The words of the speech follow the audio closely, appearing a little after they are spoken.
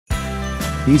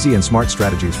Easy and smart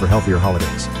strategies for healthier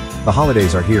holidays. The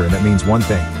holidays are here and that means one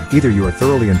thing: either you are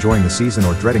thoroughly enjoying the season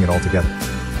or dreading it altogether.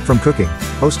 From cooking,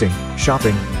 hosting,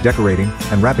 shopping, decorating,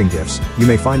 and wrapping gifts, you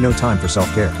may find no time for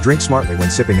self-care. Drink smartly when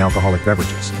sipping alcoholic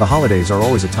beverages. The holidays are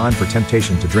always a time for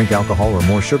temptation to drink alcohol or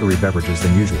more sugary beverages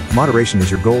than usual. Moderation is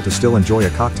your goal to still enjoy a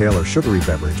cocktail or sugary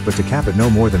beverage, but to cap it no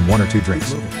more than 1 or 2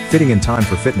 drinks. Fitting in time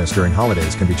for fitness during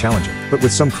holidays can be challenging, but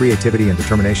with some creativity and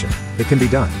determination, it can be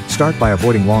done. Start by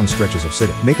avoiding long stretches of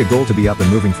sitting. Make a goal to be up and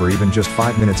moving for even just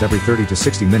 5 minutes every 30 to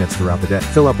 60 minutes throughout the day.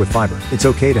 Fill up with fiber. It's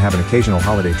okay to have an occasional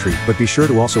holiday treat, but be sure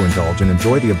to also indulge and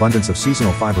enjoy the abundance of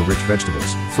seasonal fiber-rich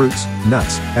vegetables, fruits,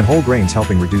 nuts, and whole grains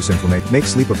helping reduce inflammation. Make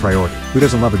sleep a priority. Who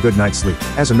doesn't love a good night's sleep?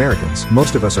 As Americans,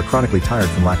 most of us are chronically tired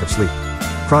from lack of sleep.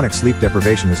 Chronic sleep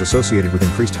deprivation is associated with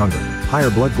increased hunger, higher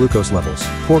blood glucose levels,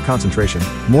 poor concentration,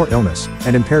 more illness,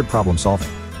 and impaired problem solving.